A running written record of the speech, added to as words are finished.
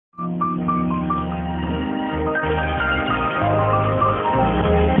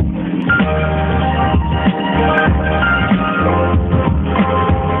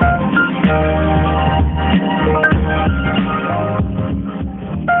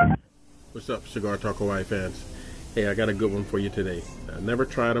What's up, Cigar Talk Hawaii fans? Hey, I got a good one for you today. I never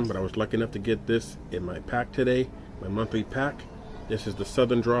tried them, but I was lucky enough to get this in my pack today, my monthly pack. This is the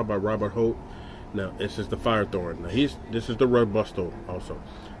Southern Draw by Robert Holt. Now, this is the Firethorn. Now, this is the Robusto also.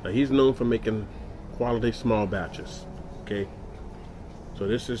 Now, he's known for making quality small batches. Okay, so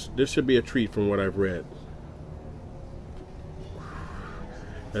this should be a treat from what I've read.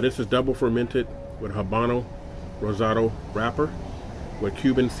 Now, this is double fermented with Habano Rosado wrapper with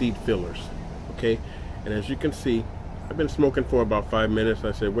Cuban seed fillers. Okay, and as you can see, I've been smoking for about 5 minutes.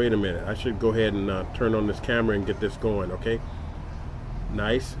 I said, wait a minute, I should go ahead and turn on this camera and get this going. Okay,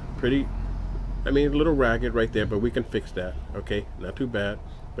 nice, pretty, I mean, a little ragged right there, but we can fix that. Okay, not too bad,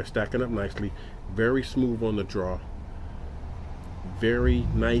 but stacking up nicely. Very smooth on the draw, very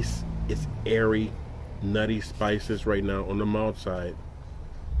nice. It's airy, nutty spices right now on the mild side.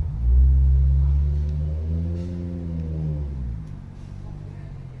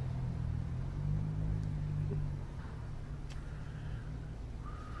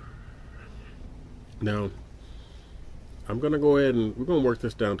 Now, I'm going to go ahead and we're going to work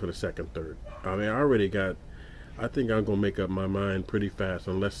this down to the second third. I mean, I think I'm going to make up my mind pretty fast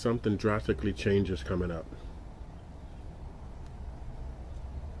unless something drastically changes coming up.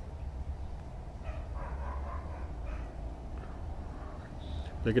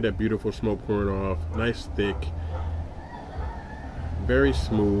 Look at that beautiful smoke pouring off. Nice, thick, very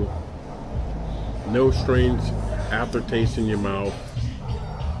smooth. No strange aftertaste in your mouth.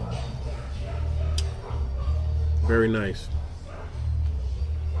 Very nice.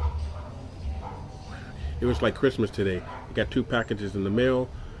 It was like Christmas today. I got 2 packages in the mail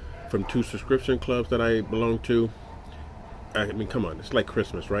from 2 subscription clubs that I belong to. I mean, come on, it's like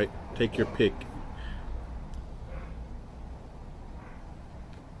Christmas, right? Take your pick.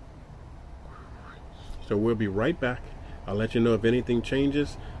 So we'll be right back. I'll let you know if anything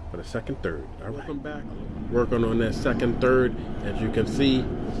changes for the second third. All right. Welcome back. Working on that second third. As you can see,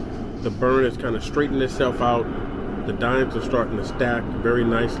 the burn is kind of straightening itself out. The dimes are starting to stack very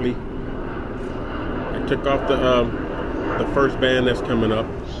nicely. I took off the first band that's coming up.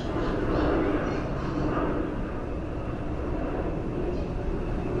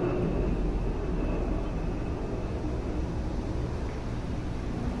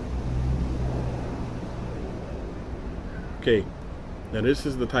 Okay, now this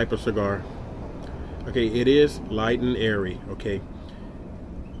is the type of cigar. Okay, it is light and airy. Okay,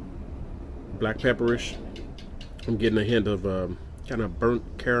 black pepperish. I'm getting a hint of kind of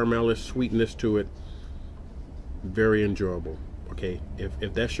burnt caramelish sweetness to it. Very enjoyable. Okay,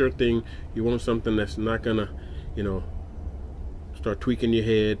 if that's your thing, you want something that's not gonna, you know, start tweaking your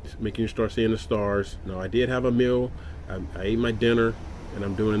head, making you start seeing the stars. No, I did have a meal. I ate my dinner, and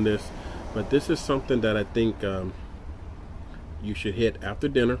I'm doing this. But this is something that I think you should hit after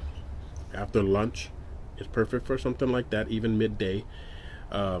dinner, after lunch. It's perfect for something like that, even midday.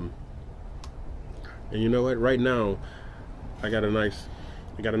 And you know what? Right now, I got a nice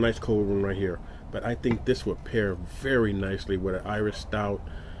cold one right here. But I think this would pair very nicely with an Irish stout,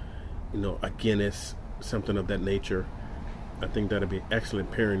 you know, a Guinness, something of that nature. I think that'd be excellent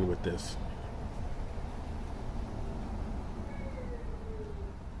pairing with this.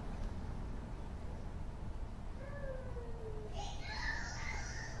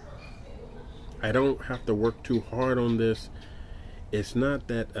 I don't have to work too hard on this. It's not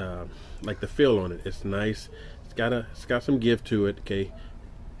that like the feel on it. It's nice. It's got some give to it. Okay,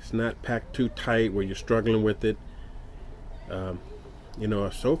 it's not packed too tight where you're struggling with it. You know,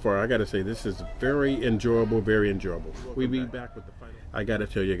 so far I gotta say this is very enjoyable. Very enjoyable. We'll be back with the final. I gotta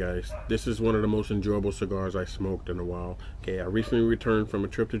tell you guys, this is one of the most enjoyable cigars I smoked in a while. Okay, I recently returned from a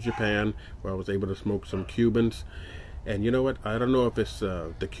trip to Japan where I was able to smoke some Cubans. And you know what? I don't know if it's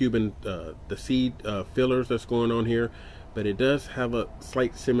the Cuban, the seed fillers that's going on here, but it does have a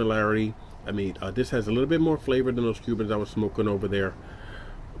slight similarity. I mean, this has a little bit more flavor than those Cubans I was smoking over there.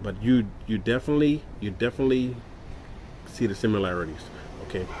 But you definitely see the similarities.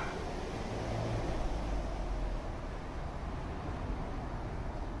 Okay.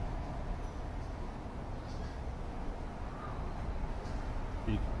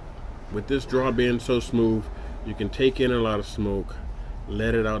 With this draw being so smooth, you can take in a lot of smoke,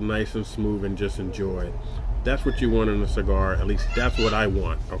 let it out nice and smooth, and just enjoy it. That's what you want in a cigar. At least that's what I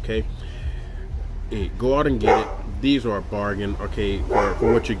want. Okay, hey, go out and get it. These are a bargain. Okay,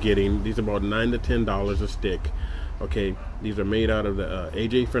 for what you're getting. These are about $9 to $10 a stick. Okay, these are made out of the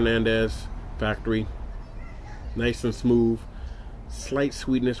AJ Fernandez factory. Nice and smooth, slight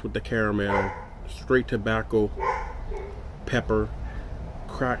sweetness with the caramel, straight tobacco, pepper,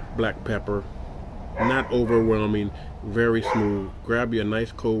 cracked black pepper, not overwhelming, very smooth. Grab you a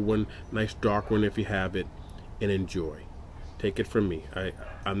nice cold one, nice dark one if you have it, and enjoy. Take it from me.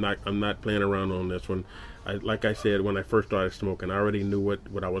 I'm not playing around on this one. Like I said, when I first started smoking, I already knew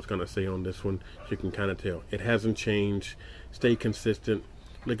what I was gonna say on this one. You can kind of tell it hasn't changed. Stay consistent.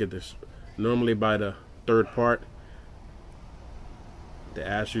 Look at this. Normally by the third part, the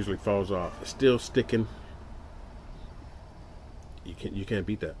ash usually falls off. It's still sticking. You can't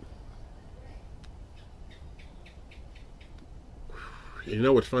beat that. You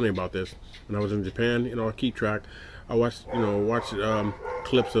know what's funny about this? When I was in Japan, you know, I keep track. I watched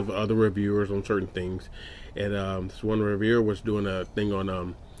clips of other reviewers on certain things, and this one reviewer was doing a thing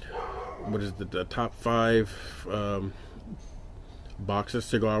on what is the top 5 boxes,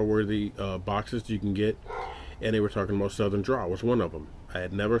 cigar-worthy boxes you can get, and they were talking about Southern Draw was one of them. I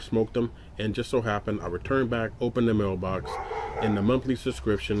had never smoked them, and just so happened I returned back, opened the mailbox, and the monthly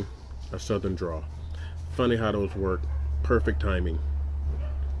subscription, a Southern Draw. Funny how those work. Perfect timing.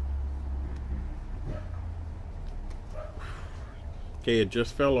 Okay, it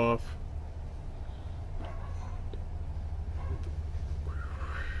just fell off.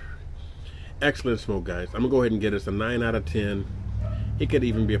 Excellent smoke, guys. I'm gonna go ahead and get us a 9 out of 10. It could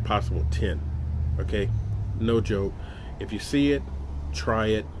even be a possible 10. Okay, no joke. If you see it, try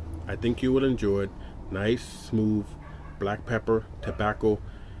it. I think you will enjoy it. Nice, smooth, black pepper, tobacco,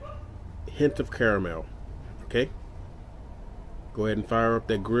 hint of caramel. Okay, go ahead and fire up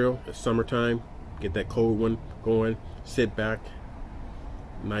that grill. It's summertime. Get that cold one going. Sit back.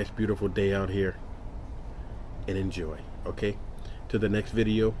 Nice beautiful day out here, and enjoy. Okay, to the next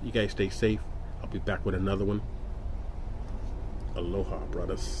video. You guys stay safe. I'll be back with another one. Aloha,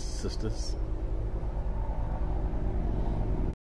 brothers, sisters.